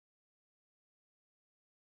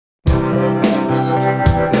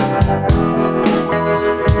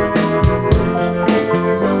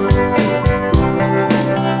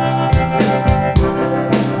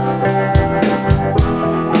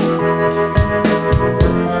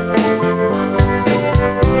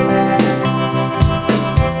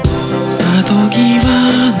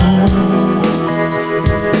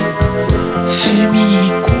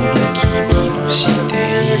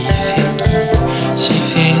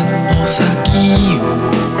線の先を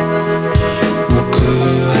僕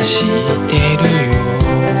は知ってるよ。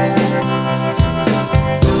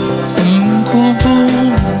文庫本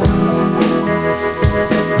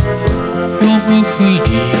読むふり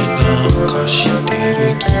なんかしてる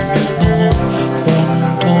君の本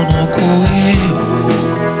当の声を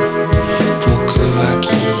僕は聞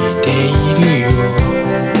いているよ。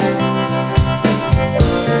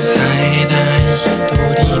冴えない一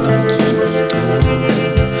人の君と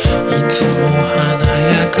いつも華や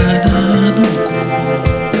かなの子。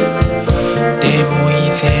でも以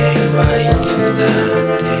前はいつだ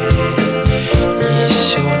って一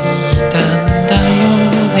緒にいたんだよ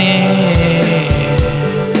ね。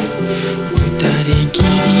二人きり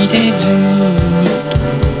でずっと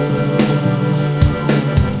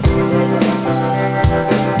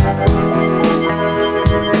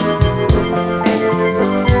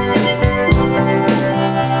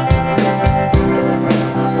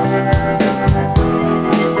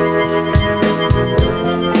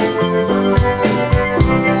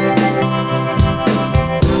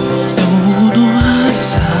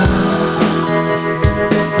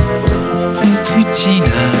ちな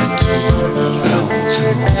君がおず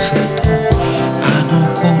おずとあの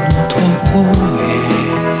子のとこへ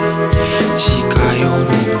近寄る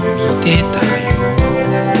の見てたよ。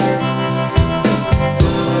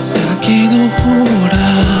だけどほら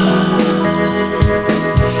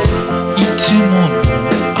いつもの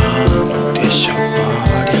あの出しゃば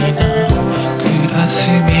りなクラス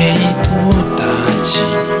メイトたちに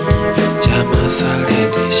邪魔され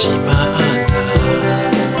てしまった。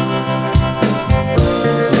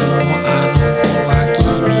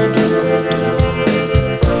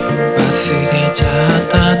ちゃっ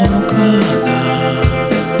たのかな。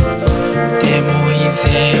でも以前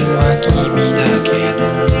は君だけの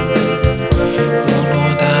も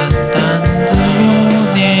のだったんだよ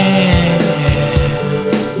ね。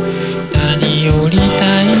何より大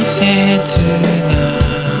切な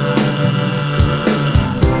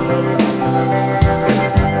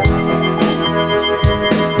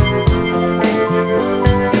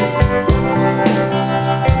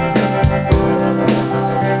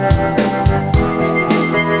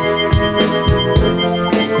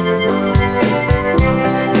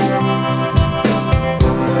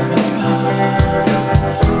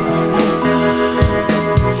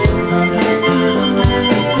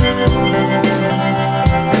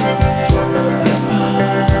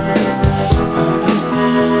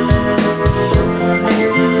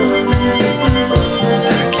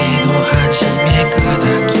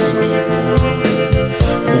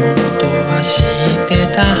知って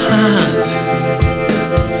たはず。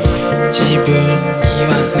自分には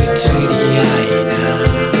不釣り合いな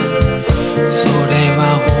それは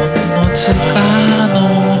ほんのつかの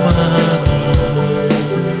間の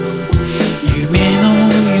夢の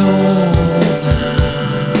ような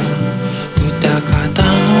うたかたの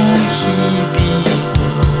日々の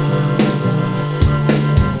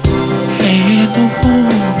ヘッドホン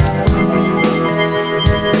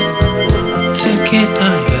つけた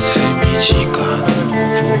休み時間の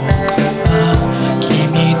僕